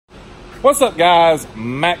What's up, guys?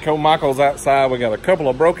 Matco Michael's outside. We got a couple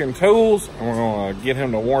of broken tools, and we're gonna get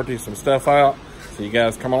him to warranty some stuff out. So you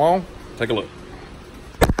guys come along, take a look.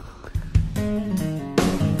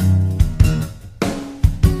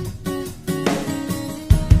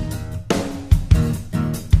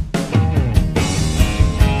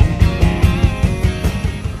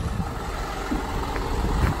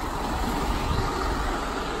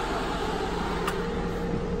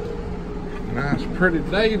 Nice pretty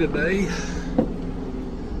day today.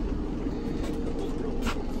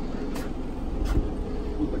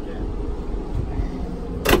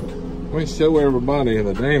 We show everybody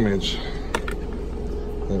the damage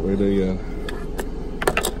that we do.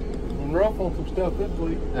 I'm ruffling some stuff this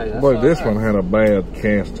week. Hey, but this one had a bad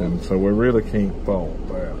casting, so we really can't fault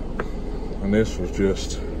that. And this was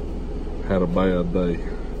just had a bad day.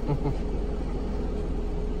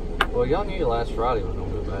 Well, y'all knew last Friday was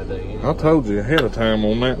gonna be a bad day anyway. I told you ahead of time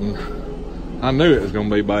on that, and I knew it was gonna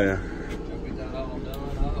be bad.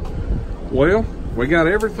 Well, we got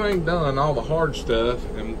everything done, all the hard stuff,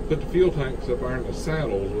 and put the fuel tanks up there in the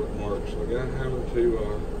saddles wouldn't work. So we got him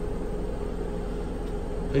to,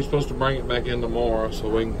 he's supposed to bring it back in tomorrow so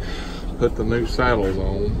we can put the new saddles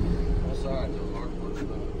on. That's all right, the hard part's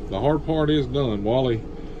done. The hard part is done. Wally,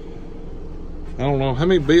 I don't know, how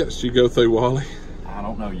many bits you go through, Wally? I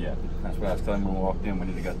don't know yet. That's what I was telling him when we walked in. We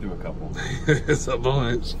need to go through a couple. It's a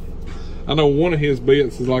bunch. I know one of his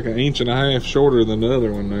bits is like 1.5 inches shorter than the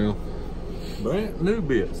other one now. Brand new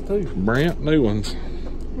bits too. Brand new ones.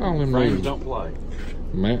 All them Frames names. don't play.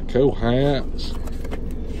 Matco hats. That's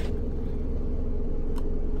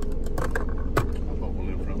what we'll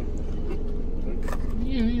live from it.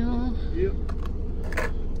 Yeah. Yep.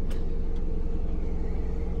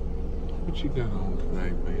 What you got on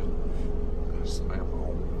today, Bill? A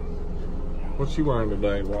snap-on. What you wearing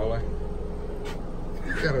today, Wally?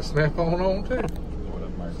 You got a snap-on on too?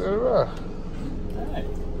 So do I. Hey.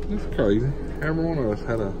 That's crazy. Every one of us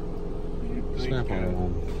had a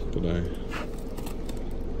snap-on today.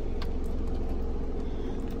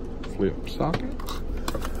 Flip sockets.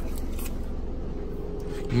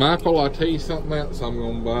 Michael, I'll tell you something else I'm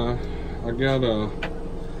gonna buy. I got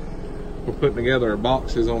we're putting together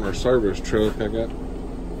boxes on our service truck. I got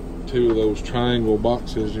 2 of those triangle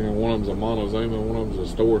boxes. You know, one of them's a Montezuma, one of them's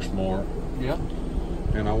a Store Smart. Yeah.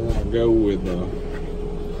 And I want to go with a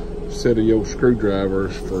set of your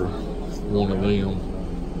screwdrivers for one of them.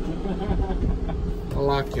 I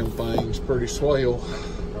like them things, pretty swell.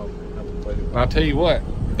 I'll tell you what,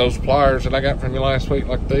 those pliers that I got from you last week,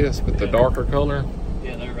 like this, with the darker color.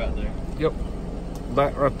 Yeah, they're right there. Yep,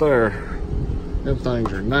 that right there. Them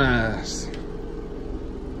things are nice.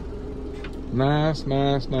 Nice,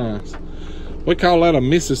 nice, nice. We call that a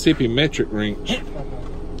Mississippi metric wrench.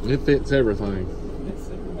 It fits everything.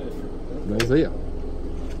 That's it.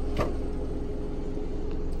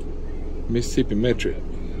 Mississippi metric.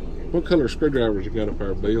 What color screwdrivers you got up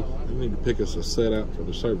there, Bill? You need to pick us a set out for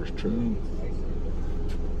the service truck.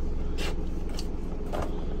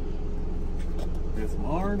 Got some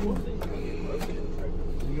orange ones.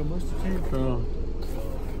 You got much to choose from.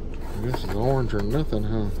 I guess it's orange or nothing,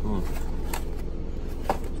 huh?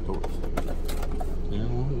 Torch. Yeah,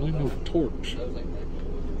 well, they no torch.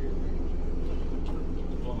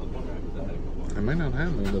 I may not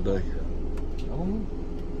have none today.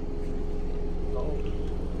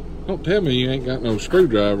 Don't tell me you ain't got no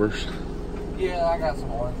screwdrivers. Yeah, I got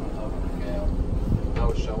some orange ones over the cab. I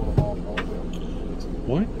was showing them all.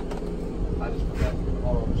 What? I just forgot to put them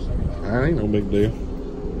all over the second. That ain't no big deal.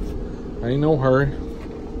 Ain't no hurry.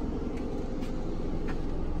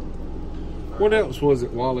 What else was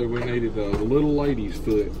it, Wally? We needed a little lady's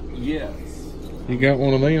foot. Yes. You got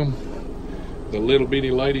one of them? The little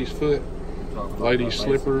bitty lady's foot? Lady's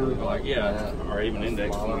slipper? Like, yeah, or even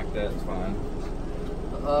index one like that, it's fine.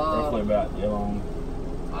 Roughly about yellow.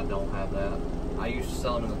 I don't have that. I used to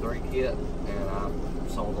sell them in the 3 kit, and I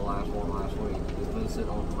sold the last one last week. It's been sitting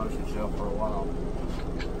on the promotion shelf for a while.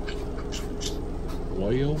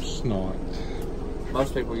 Well, snot.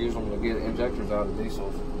 Most people use them to get injectors out of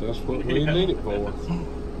diesels. That's what we need it for.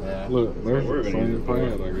 Yeah. Look, there's We're the gonna use same it for.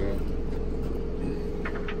 pad I got.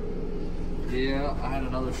 Yeah, I had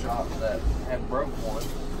another shop that had broke one,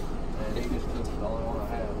 and he just took the only one I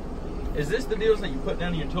had. Is this the deals that you put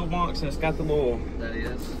down in your toolbox and it's got the little... That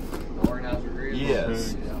is the organizer grid.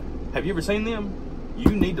 Yes. Yeah. Have you ever seen them?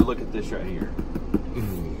 You need to look at this right here.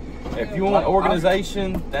 If you want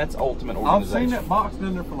organization, that's ultimate I've organization. seen that box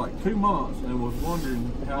in there for like 2 months and was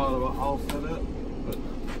wondering how it all set up. But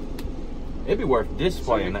It'd be worth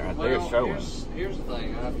displaying that right there, showing. Here's the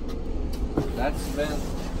thing. That's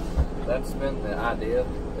been the idea,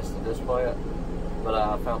 just to display it. But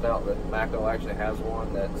I found out that Matco actually has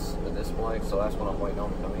one that's a display, so that's what I'm waiting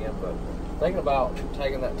on to come in. But thinking about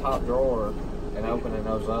taking that top drawer and opening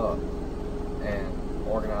those up and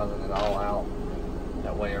organizing it all out.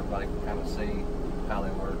 That way everybody can kind of see how they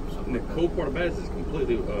work. So And the cool part about it is it's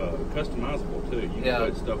completely customizable too. You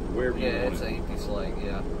can put stuff wherever you want. Yeah, it's an empty slate,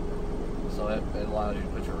 yeah. So it allows you to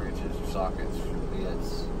put your wrenches, your sockets, your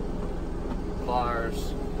bits,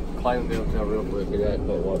 pliers. Clay will be able to tell real quick. Look at that,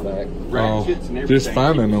 put one back. Ratchets and everything. Just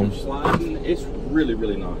finding them. Sliding, it's really,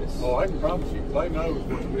 really nice. Oh, I can promise you, Clay knows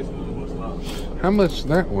what's missing and what's not. How much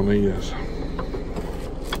that one is?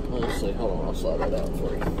 Let's see, hold on, I'll slide that out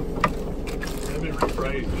for you. Let me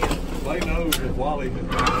rephrase it. Clay knows that Wally has been.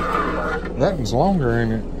 That one's longer,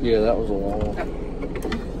 ain't it? Yeah, that was a long one.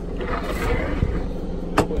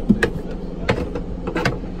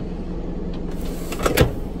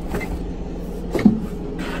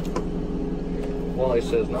 Wally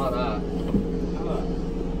says, not I.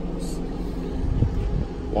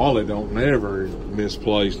 Wally don't never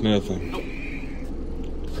misplace nothing.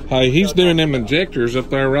 Hey, he's doing them injectors up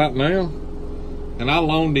there right now, and I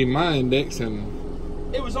loaned him my index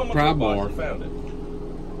and It was on my pry toolbox. bar. I found it.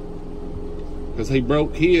 because he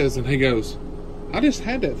broke his, and he goes, I just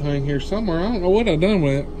had that thing here somewhere. I don't know what I done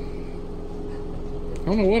with it. I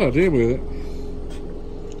don't know what I did with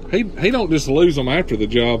it. He don't just lose them after the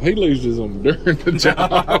job. He loses them during the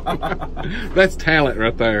job. That's talent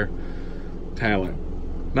right there. Talent.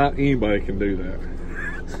 Not anybody can do that.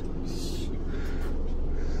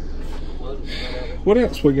 What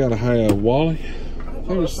else we gotta have, Wally?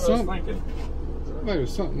 There was That's what I was something. thinking. There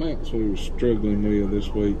was something else we were struggling with this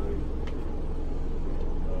week.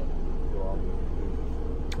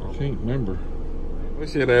 I can't remember. We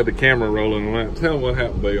should have the camera rolling on that. Tell them what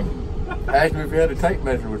happened, Bill. Asked me if we had a tape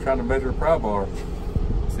measure. We're trying to measure a pry bar.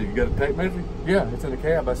 I said, you got a tape measure? Yeah, it's in the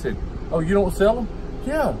cab. I said, oh, you don't sell them?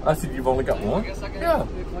 Yeah. I said, you've only got one? Yeah.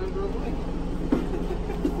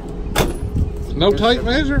 No tape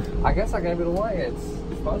measure? I guess I gave it away. It's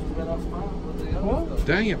supposed to be on spot with the other stuff.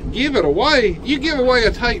 Damn, give it away. You give away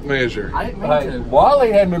a tape measure. I didn't mean Hey, to.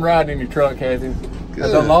 Wally hadn't been riding in your truck, has he? I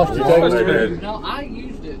done lost your tape measure. No, I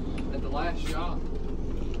used it at the last shop.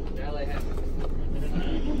 Yeah, they had it.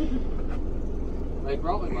 They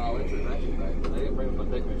brought me my electric vacuum back, but they didn't bring me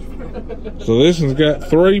my tape measure. So this one's got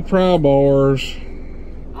 3 pry bars.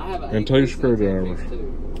 I have And 2 screwdrivers.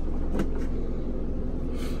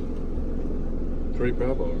 3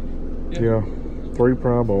 pry bars. Yeah, 3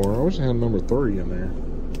 pry bar. I wish I had number 3 in there.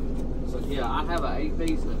 So yeah, I have an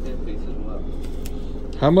 8-piece and a 10-piece as well.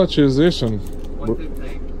 How much is this one?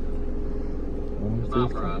 115. My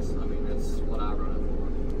price. I mean, that's what I run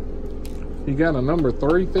it You got a number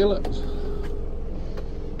 3 Phillips? for.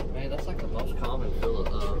 Man, that's like the most common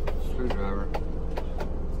Phillips screwdriver.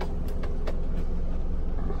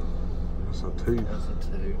 That's a 2. That's a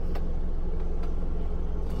 2.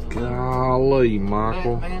 Golly,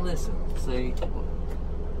 Michael. Man, listen. See,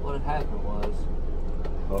 what had happened was.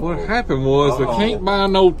 What happened was they can't buy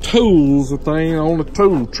no tools if they ain't on the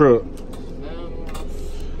tool truck.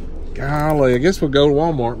 Golly, I guess we'll go to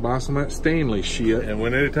Walmart and buy some of that Stanley shit. And we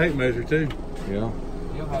need a tape measure too. Yeah.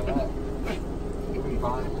 You'll have that. You'll be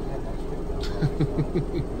fine.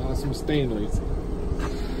 Buy some Stanleys.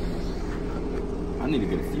 I need to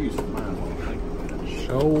get a fuse for mine.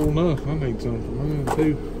 Sure enough, I need some for mine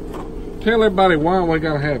too. Tell everybody why we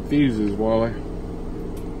gotta have fuses, Wally.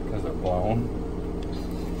 Because they're blown.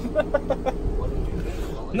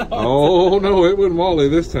 No. Oh no, it wasn't Wally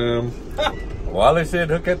this time. Wally said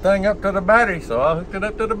hook that thing up to the battery, so I hooked it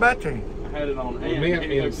up to the battery. I had it on We meant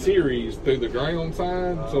in series through the ground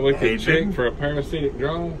side so we He could check didn't. for a parasitic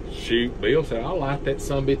draw. Shoot, Bill said, I'll light that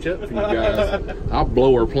sumbitch up for you guys. I'll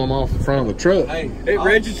blow her plumb off the front of the truck. Hey, It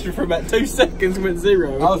registered for about 2 seconds, went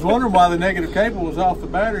 0. I was wondering why the negative cable was off the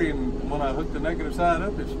battery, and when I hooked the negative side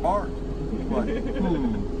up, it sparked. Like,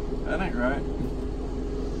 that ain't right.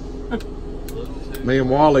 Me and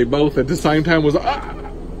Wally both at the same time was,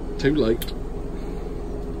 too late.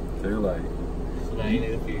 Too late. So they ain't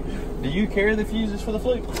in a fuse. Do you carry the fuses for the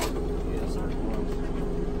fleet? Yes, sir.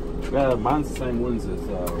 Mine's the same ones as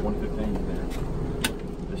 115 there.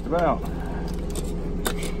 Just about. See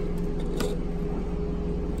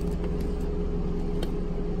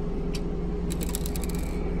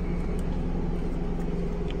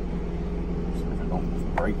if I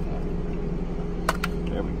don't break that.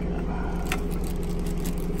 There we go.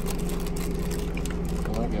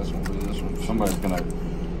 Well, I guess we'll do this one. Somebody's gonna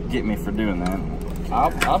get me for doing that.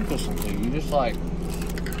 I'll put some to you. Just like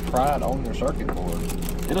pry it on your circuit board.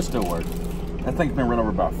 It'll still work. That thing's been run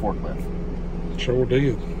over by a forklift. Sure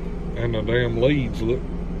did. And the damn leads look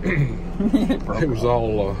It was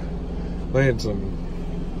all, they had some,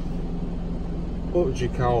 what would you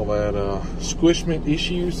call that, squishment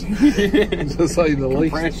issues, to say the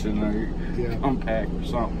least. Compression or Yeah. compact or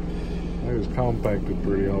something. It was compacted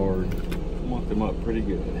pretty hard. Want them up pretty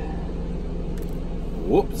good.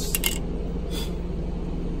 Whoops.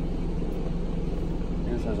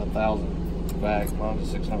 Yours has 1,000 back, mine's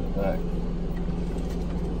a 600 back.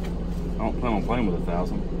 I don't plan on playing with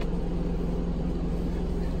 1,000.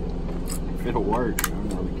 If it'll work, I don't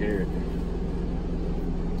really care.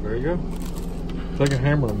 There you go. Take a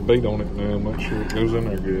hammer and beat on it now, make sure it goes in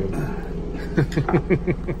there good.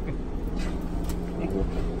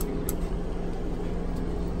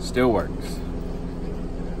 Still works.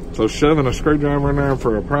 So shoving a screwdriver in there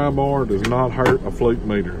for a pry bar does not hurt a fluke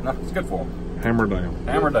meter. No, it's good for them. Hammer down.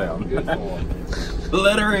 Hammer down. Good for 'em.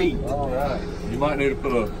 Letter E. All right. You might need to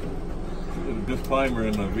put a disclaimer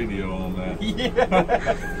in the video on that.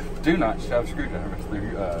 Yeah. Do not shove screwdrivers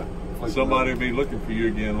through. Somebody will be looking for you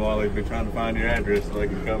again while they've been trying to find your address so they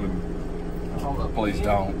can come and. Please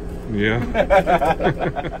don't. Yeah.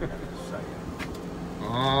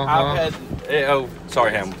 I've had. Oh,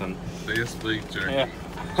 sorry, Hamilton. This feature. Yeah.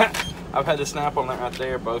 I've had the snap on that right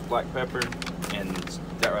there, both black pepper, and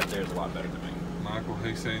that right there is a lot better than me. Michael,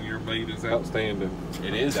 he's saying your meat is outstanding.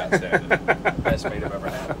 It is outstanding. Best meat I've ever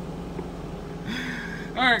had.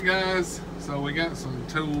 Alright guys, so we got some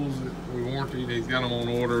tools that we warranted. He's got them on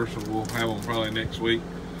order, so we'll have them probably next week.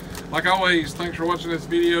 Like always, thanks for watching this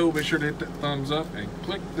video. Be sure to hit that thumbs up and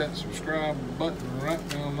click that subscribe button right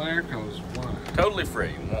down there, because why? Totally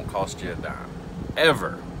free. Won't cost you a dime.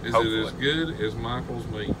 Ever. Is Hopefully. it as good as Michael's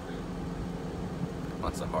meat?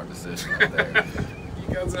 That's a hard decision right there.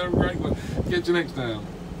 You guys have a great one. Catch you next time.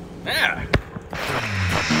 Yeah.